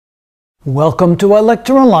Welcome to our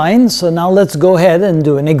lecture online. So now let's go ahead and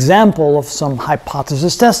do an example of some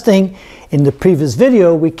hypothesis testing. In the previous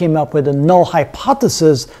video, we came up with a null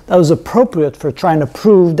hypothesis that was appropriate for trying to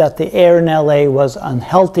prove that the air in LA was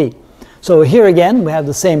unhealthy. So here again, we have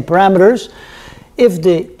the same parameters. If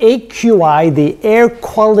the AQI, the air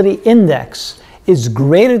quality index, is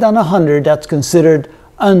greater than 100, that's considered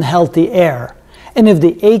unhealthy air. And if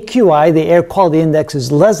the AQI, the air quality index,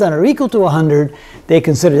 is less than or equal to 100, they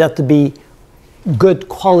consider that to be good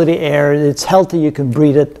quality air. It's healthy, you can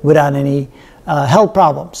breathe it without any health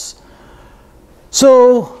problems.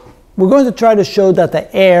 So we're going to try to show that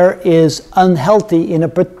the air is unhealthy in a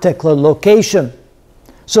particular location.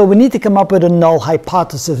 So we need to come up with a null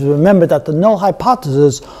hypothesis. Remember that the null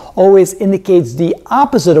hypothesis always indicates the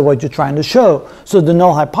opposite of what you're trying to show. So the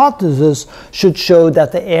null hypothesis should show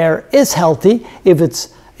that the air is healthy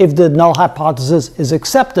if the null hypothesis is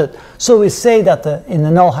accepted. So we say that in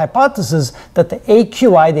the null hypothesis that the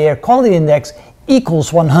AQI, the air quality index,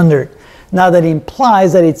 equals 100. Now that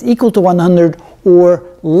implies that it's equal to 100 or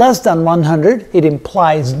less than 100. It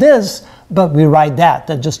implies this, but we write that.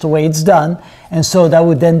 That's just the way it's done. And so that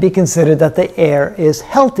would then be considered that the air is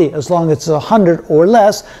healthy as long as it's 100 or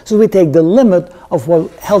less. So we take the limit of what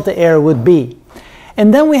healthy air would be.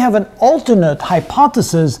 And then we have an alternate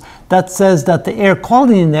hypothesis that says that the air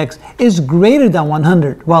quality index is greater than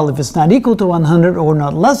 100. Well, if it's not equal to 100 or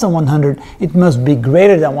not less than 100, it must be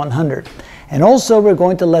greater than 100. And also we're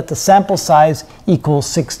going to let the sample size equal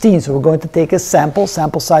 16. So we're going to take a sample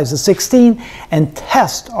size is 16, and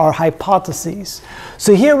test our hypotheses.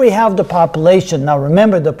 So here we have the population. Now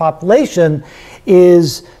remember, the population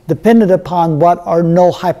is dependent upon what our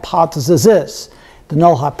null hypothesis is. The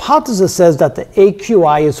null hypothesis says that the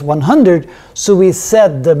AQI is 100, so we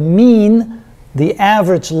set the mean, the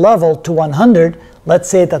average level, to 100. Let's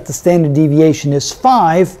say that the standard deviation is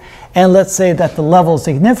 5, and let's say that the level of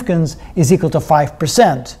significance is equal to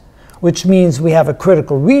 5%, which means we have a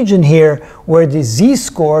critical region here where the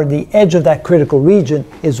z-score, the edge of that critical region,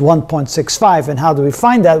 is 1.65. And how do we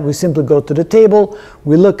find that? We simply go to the table,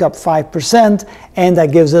 we look up 5%, and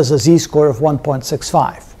that gives us a z-score of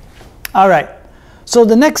 1.65. All right. So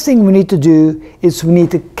the next thing we need to do is we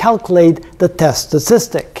need to calculate the test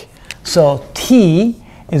statistic. So t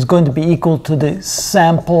is going to be equal to the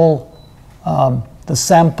sample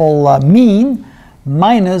mean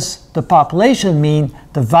minus the population mean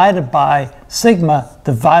divided by sigma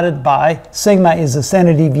is the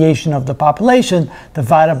standard deviation of the population,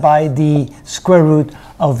 divided by the square root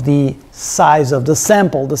of the size of the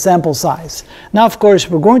sample size. Now, of course,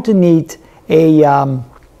 we're going to need a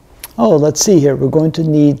let's see here. We're going to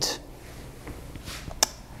need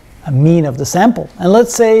a mean of the sample. And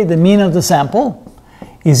let's say the mean of the sample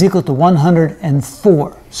is equal to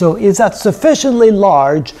 104. So is that sufficiently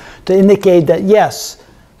large to indicate that yes,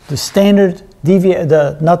 the standard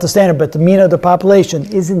not the standard, but the mean of the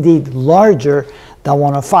population is indeed larger than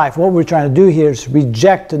 105? What we're trying to do here is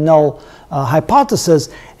reject the null hypothesis,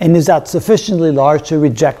 and is that sufficiently large to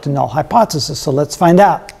reject the null hypothesis? So let's find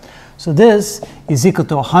out. So this is equal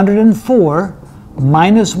to 104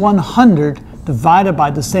 minus 100 divided by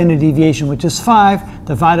the standard deviation, which is 5,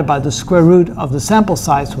 divided by the square root of the sample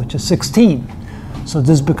size, which is 16. So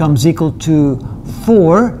this becomes equal to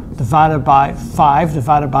 4 divided by 5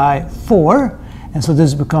 divided by 4. And so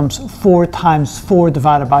this becomes 4 times 4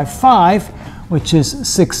 divided by 5, which is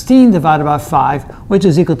 16 divided by 5, which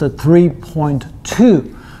is equal to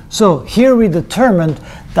 3.2. So here we determined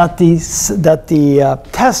that the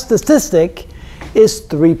test statistic is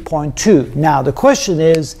 3.2. Now the question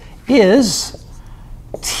is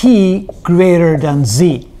t greater than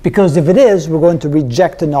z? Because if it is, we're going to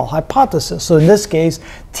reject the null hypothesis. So in this case,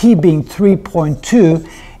 t being 3.2,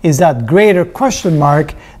 is that greater question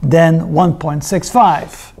mark than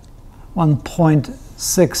 1.65?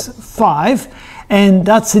 1.65, and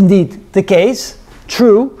that's indeed the case.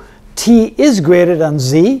 True. T is greater than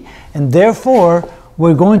z, and therefore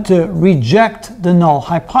we're going to reject the null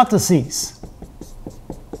hypotheses.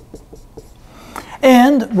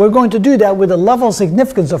 And we're going to do that with a level of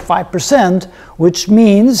significance of 5%, which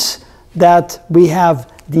means that we have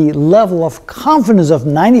the level of confidence of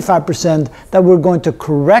 95% that we're going to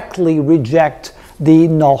correctly reject the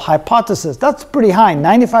null hypothesis. That's pretty high,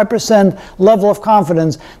 95% level of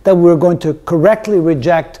confidence that we're going to correctly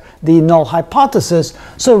reject the null hypothesis.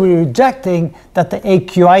 So we're rejecting that the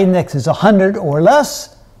AQI index is 100 or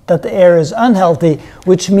less, that the air is unhealthy,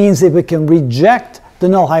 which means that we can reject the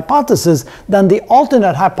null hypothesis, then the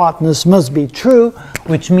alternate hypothesis must be true,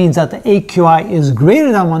 which means that the AQI is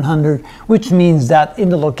greater than 100, which means that in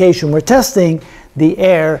the location we're testing, the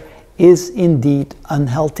air is indeed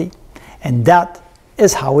unhealthy. And that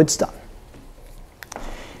is how it's done.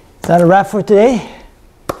 Is that a wrap for today?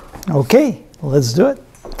 Okay, let's do it.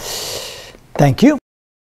 Thank you.